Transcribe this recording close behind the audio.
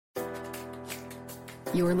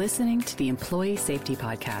You're listening to the Employee Safety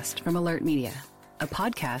Podcast from Alert Media, a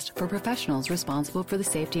podcast for professionals responsible for the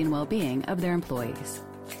safety and well-being of their employees.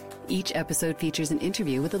 Each episode features an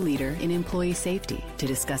interview with a leader in employee safety to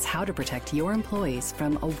discuss how to protect your employees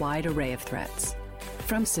from a wide array of threats,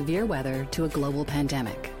 from severe weather to a global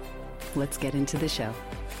pandemic. Let's get into the show.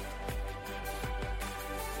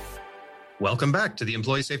 Welcome back to the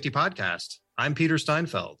Employee Safety Podcast. I'm Peter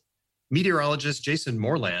Steinfeld. Meteorologist Jason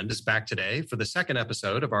Moreland is back today for the second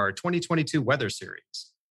episode of our 2022 weather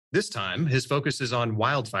series. This time, his focus is on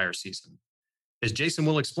wildfire season. As Jason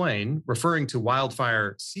will explain, referring to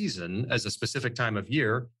wildfire season as a specific time of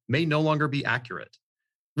year may no longer be accurate.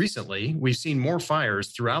 Recently, we've seen more fires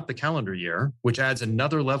throughout the calendar year, which adds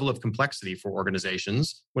another level of complexity for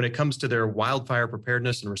organizations when it comes to their wildfire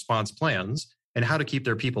preparedness and response plans and how to keep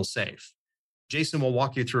their people safe. Jason will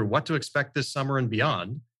walk you through what to expect this summer and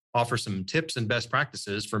beyond, offer some tips and best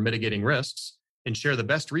practices for mitigating risks, and share the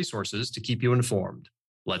best resources to keep you informed.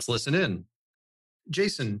 Let's listen in.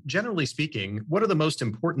 Jason, generally speaking, what are the most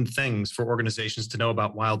important things for organizations to know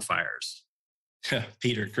about wildfires?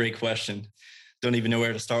 Peter, great question. Don't even know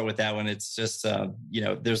where to start with that one. It's just,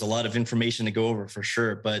 there's a lot of information to go over for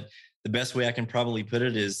sure. But the best way I can probably put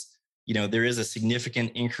it is, there is a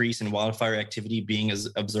significant increase in wildfire activity being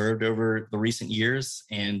observed over the recent years.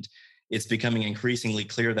 And it's becoming increasingly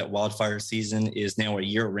clear that wildfire season is now a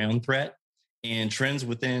year-round threat. And trends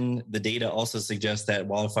within the data also suggest that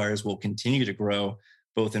wildfires will continue to grow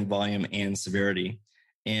both in volume and severity.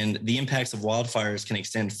 And the impacts of wildfires can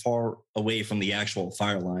extend far away from the actual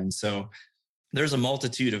fire line. So there's a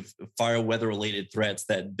multitude of fire weather-related threats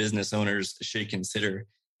that business owners should consider.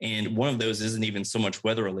 And one of those isn't even so much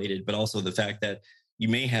weather-related, but also the fact that you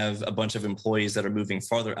may have a bunch of employees that are moving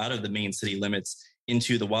farther out of the main city limits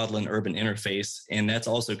into the wildland-urban interface. And that's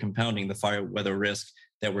also compounding the fire weather risk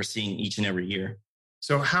that we're seeing each and every year.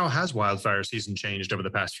 So how has wildfire season changed over the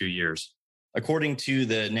past few years? According to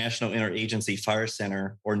the National Interagency Fire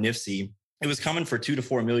Center, or NIFC, it was common for 2 to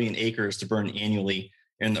 4 million acres to burn annually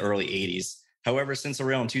in the early 80s. However, since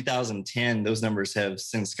around 2010, those numbers have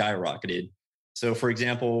since skyrocketed. So, for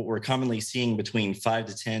example, we're commonly seeing between 5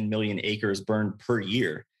 to 10 million acres burned per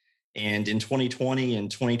year. And in 2020 and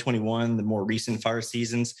 2021, the more recent fire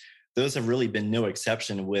seasons, those have really been no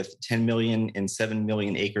exception, with 10 million and 7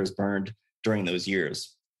 million acres burned during those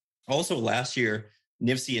years. Also, last year,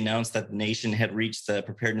 NIFC announced that the nation had reached the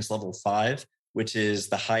Preparedness Level 5, which is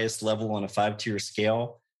the highest level on a 5-tier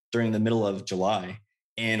scale, during the middle of July.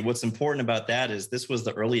 And what's important about that is this was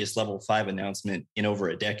the earliest Level 5 announcement in over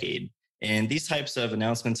a decade. And these types of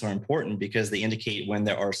announcements are important because they indicate when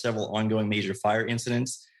there are several ongoing major fire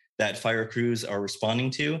incidents that fire crews are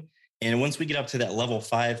responding to. And once we get up to that level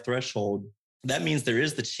 5 threshold, that means there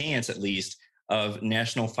is the chance, at least, of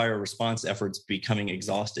national fire response efforts becoming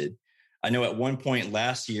exhausted. I know at one point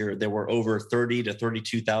last year, there were over 30 to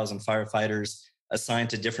 32,000 firefighters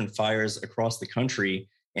assigned to different fires across the country,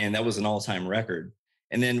 and that was an all-time record.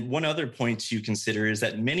 And then one other point to consider is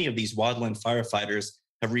that many of these wildland firefighters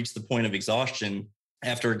have reached the point of exhaustion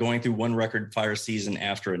after going through one record fire season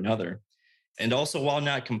after another. And also, while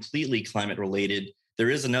not completely climate related,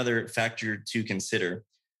 there is another factor to consider.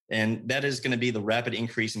 And that is going to be the rapid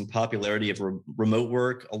increase in popularity of remote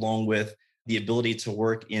work, along with the ability to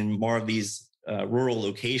work in more of these rural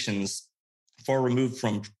locations far removed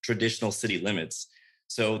from traditional city limits.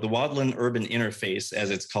 So the wildland-urban interface,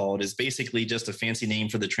 as it's called, is basically just a fancy name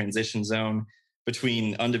for the transition zone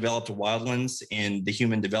between undeveloped wildlands and the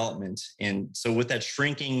human development. And so with that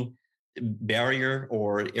shrinking barrier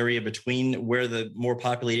or area between where the more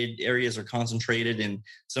populated areas are concentrated and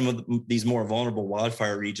some of these more vulnerable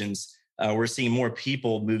wildfire regions, we're seeing more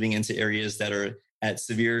people moving into areas that are at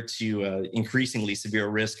severe to increasingly severe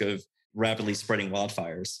risk of rapidly spreading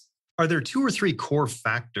wildfires. Are there 2 or 3 core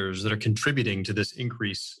factors that are contributing to this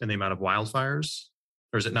increase in the amount of wildfires?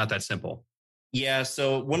 Or is it not that simple? Yeah,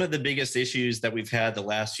 so one of the biggest issues that we've had the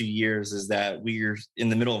last few years is that we're in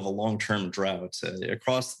the middle of a long-term drought.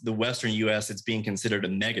 Across the Western U.S., it's being considered a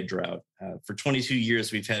mega drought. For 22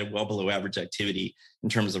 years, we've had well below average activity in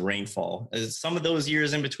terms of rainfall. Some of those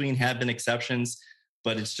years in between have been exceptions,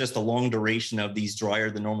 but it's just the long duration of these drier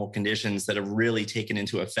than normal conditions that have really taken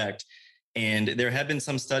into effect. And there have been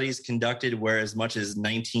some studies conducted where as much as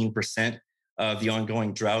 19% of the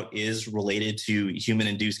ongoing drought is related to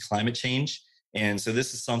human-induced climate change. And so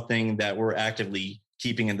this is something that we're actively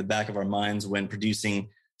keeping in the back of our minds when producing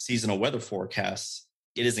seasonal weather forecasts.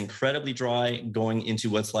 It is incredibly dry going into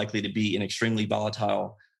what's likely to be an extremely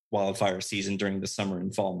volatile wildfire season during the summer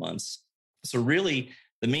and fall months. So really,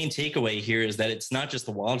 the main takeaway here is that it's not just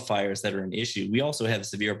the wildfires that are an issue. We also have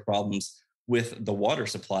severe problems with the water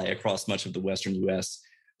supply across much of the Western U.S.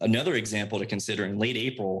 Another example to consider, in late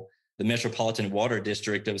April, the Metropolitan Water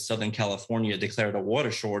District of Southern California declared a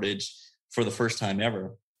water shortage for the first time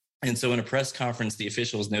ever. And so in a press conference, the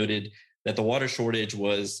officials noted that the water shortage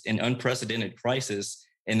was an unprecedented crisis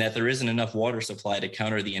and that there isn't enough water supply to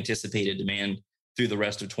counter the anticipated demand through the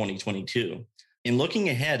rest of 2022. In looking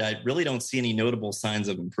ahead, I really don't see any notable signs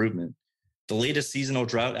of improvement. The latest seasonal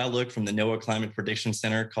drought outlook from the NOAA Climate Prediction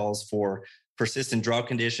Center calls for persistent drought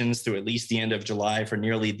conditions through at least the end of July for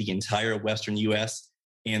nearly the entire Western U.S.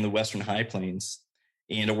 and the Western High Plains.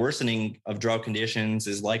 And a worsening of drought conditions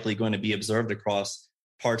is likely going to be observed across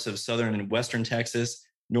parts of southern and western Texas,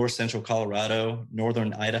 north central Colorado,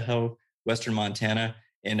 northern Idaho, western Montana,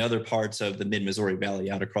 and other parts of the mid-Missouri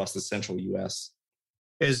Valley out across the central U.S.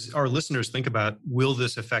 As our listeners think about, will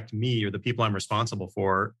this affect me or the people I'm responsible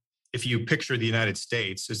for? If you picture the United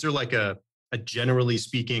States, is there like a generally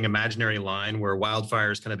speaking imaginary line where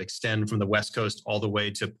wildfires kind of extend from the West Coast all the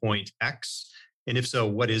way to point X? And if so,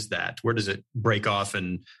 what is that? Where does it break off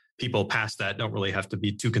and people past that don't really have to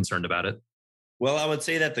be too concerned about it? Well, I would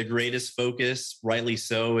say that the greatest focus, rightly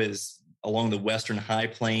so, is along the Western High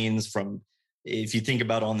Plains from, if you think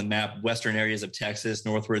about on the map, western areas of Texas,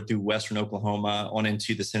 northward through western Oklahoma, on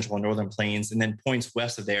into the central and northern plains, and then points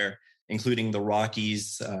west of there, including the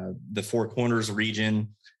Rockies, the Four Corners region,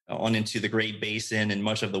 on into the Great Basin and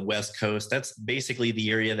much of the West Coast. That's basically the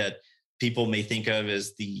area that people may think of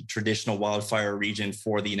as the traditional wildfire region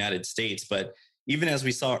for the United States. But even as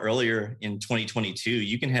we saw earlier in 2022,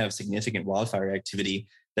 you can have significant wildfire activity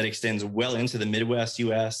that extends well into the Midwest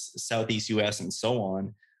U.S., Southeast U.S., and so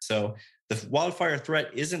on. So the wildfire threat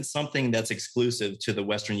isn't something that's exclusive to the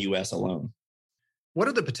Western U.S. alone. What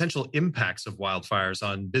are the potential impacts of wildfires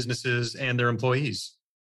on businesses and their employees?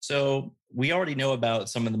 So we already know about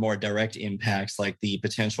some of the more direct impacts, like the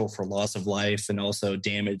potential for loss of life and also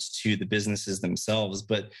damage to the businesses themselves.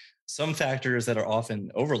 But some factors that are often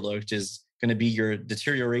overlooked is going to be your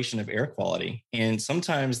deterioration of air quality. And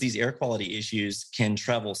sometimes these air quality issues can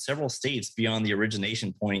travel several states beyond the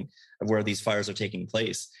origination point of where these fires are taking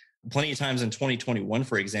place. Plenty of times in 2021,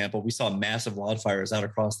 for example, we saw massive wildfires out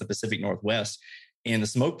across the Pacific Northwest, and the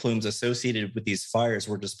smoke plumes associated with these fires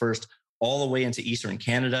were dispersed all the way into eastern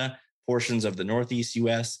Canada, portions of the Northeast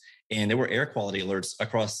US, and there were air quality alerts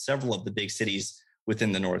across several of the big cities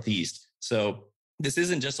within the Northeast. So this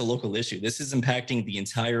isn't just a local issue. This is impacting the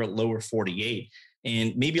entire lower 48.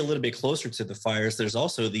 And maybe a little bit closer to the fires, there's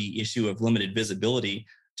also the issue of limited visibility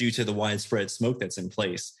due to the widespread smoke that's in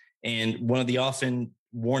place. And one of the often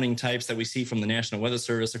warning types that we see from the National Weather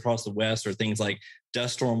Service across the West are things like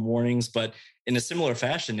dust storm warnings. But in a similar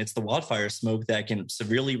fashion, it's the wildfire smoke that can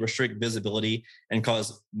severely restrict visibility and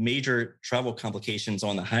cause major travel complications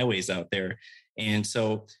on the highways out there. And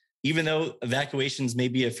so even though evacuations may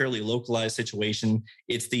be a fairly localized situation,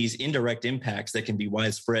 it's these indirect impacts that can be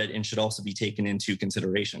widespread and should also be taken into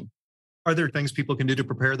consideration. Are there things people can do to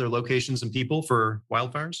prepare their locations and people for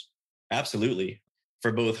wildfires? Absolutely.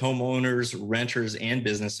 For both homeowners, renters, and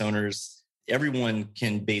business owners, everyone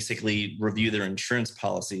can basically review their insurance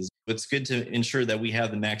policies. It's good to ensure that we have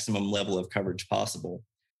the maximum level of coverage possible.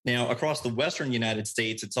 Now, across the Western United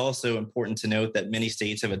States, it's also important to note that many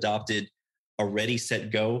states have adopted a ready,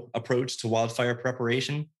 set, go approach to wildfire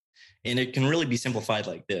preparation. And it can really be simplified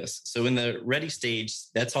like this. So in the ready stage,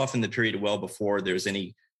 that's often the period well before there's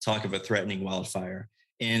any talk of a threatening wildfire.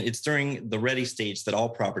 And it's during the ready stage that all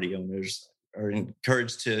property owners are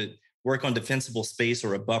encouraged to work on defensible space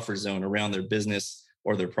or a buffer zone around their business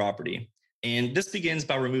or their property. And this begins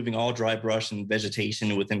by removing all dry brush and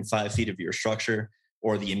vegetation within 5 feet of your structure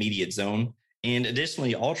or the immediate zone. And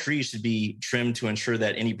additionally, all trees should be trimmed to ensure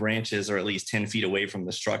that any branches are at least 10 feet away from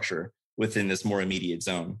the structure within this more immediate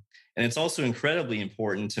zone. And it's also incredibly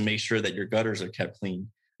important to make sure that your gutters are kept clean.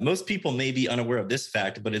 Most people may be unaware of this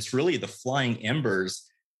fact, but it's really the flying embers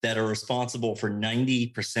that are responsible for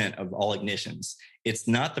 90% of all ignitions. It's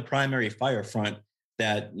not the primary fire front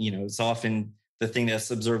that, it's often the thing that's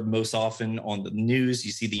observed most often on the news.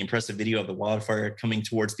 You see the impressive video of the wildfire coming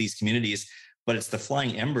towards these communities, but it's the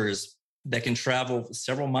flying embers that can travel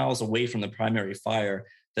several miles away from the primary fire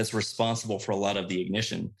that's responsible for a lot of the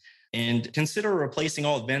ignition. And consider replacing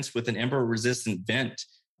all vents with an ember-resistant vent,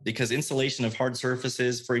 because insulation of hard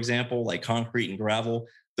surfaces, for example, like concrete and gravel,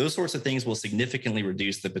 those sorts of things will significantly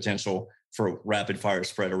reduce the potential for rapid fire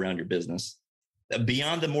spread around your business.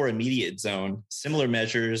 Beyond the more immediate zone, similar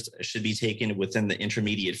measures should be taken within the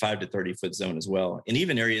intermediate 5 to 30 foot zone as well, and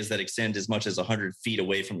even areas that extend as much as 100 feet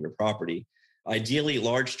away from your property. Ideally,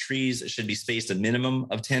 large trees should be spaced a minimum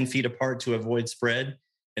of 10 feet apart to avoid spread,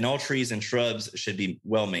 and all trees and shrubs should be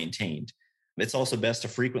well maintained. It's also best to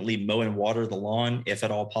frequently mow and water the lawn if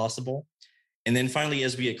at all possible. And then finally,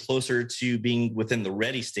 as we get closer to being within the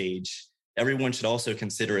ready stage, everyone should also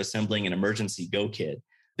consider assembling an emergency go kit,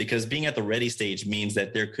 because being at the ready stage means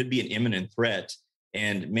that there could be an imminent threat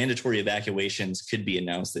and mandatory evacuations could be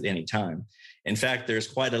announced at any time. In fact, there's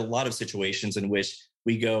quite a lot of situations in which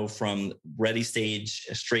we go from ready stage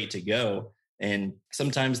straight to go. And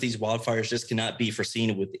sometimes these wildfires just cannot be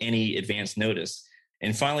foreseen with any advance notice.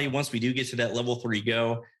 And finally, once we do get to that level 3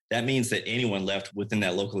 go, that means that anyone left within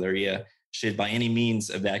that local area should by any means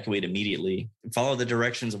evacuate immediately, follow the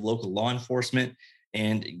directions of local law enforcement.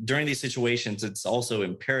 And during these situations, it's also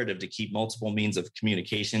imperative to keep multiple means of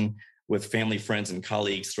communication with family, friends, and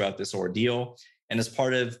colleagues throughout this ordeal. And as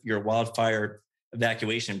part of your wildfire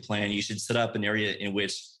evacuation plan, you should set up an area in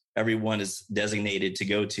which everyone is designated to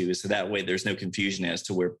go to. So that way there's no confusion as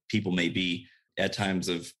to where people may be at times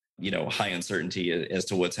of, high uncertainty as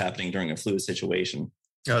to what's happening during a fluid situation.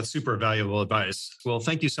 That's super valuable advice. Well,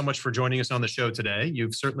 thank you so much for joining us on the show today.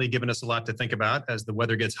 You've certainly given us a lot to think about as the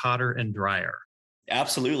weather gets hotter and drier.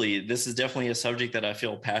 Absolutely. This is definitely a subject that I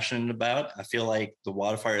feel passionate about. I feel like the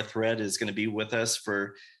wildfire threat is going to be with us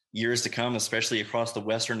for years to come, especially across the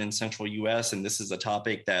Western and Central U.S. And this is a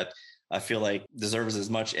topic that I feel like deserves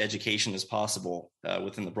as much education as possible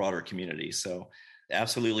within the broader community. So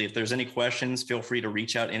absolutely. If there's any questions, feel free to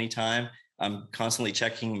reach out anytime. I'm constantly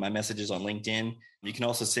checking my messages on LinkedIn. You can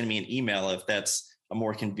also send me an email if that's a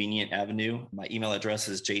more convenient avenue. My email address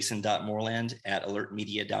is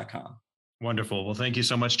jason.moreland@alertmedia.com. Wonderful. Well, thank you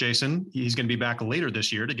so much, Jason. He's going to be back later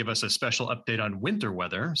this year to give us a special update on winter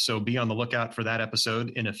weather. So be on the lookout for that episode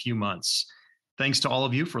in a few months. Thanks to all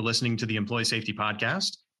of you for listening to the Employee Safety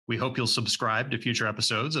Podcast. We hope you'll subscribe to future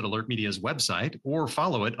episodes at Alert Media's website or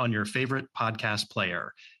follow it on your favorite podcast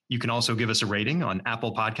player. You can also give us a rating on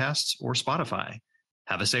Apple Podcasts or Spotify.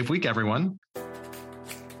 Have a safe week, everyone.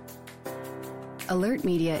 Alert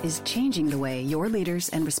Media is changing the way your leaders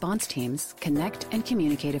and response teams connect and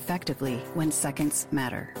communicate effectively when seconds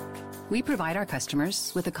matter. We provide our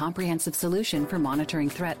customers with a comprehensive solution for monitoring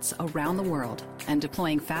threats around the world and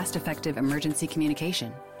deploying fast, effective emergency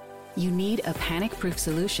communication. You need a panic-proof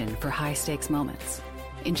solution for high-stakes moments.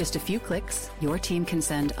 In just a few clicks, your team can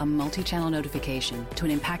send a multi-channel notification to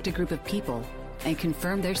an impacted group of people and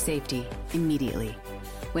confirm their safety immediately.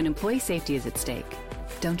 When employee safety is at stake,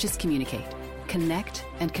 don't just communicate. Connect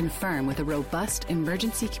and confirm with a robust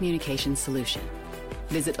emergency communications solution.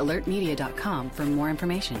 Visit alertmedia.com for more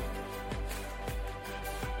information.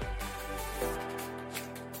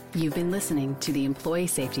 You've been listening to the Employee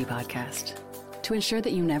Safety Podcast. To ensure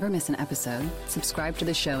that you never miss an episode, subscribe to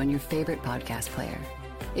the show in your favorite podcast player.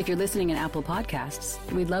 If you're listening in Apple Podcasts,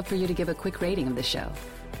 we'd love for you to give a quick rating of the show.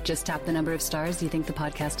 Just tap the number of stars you think the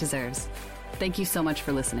podcast deserves. Thank you so much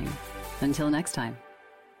for listening. Until next time.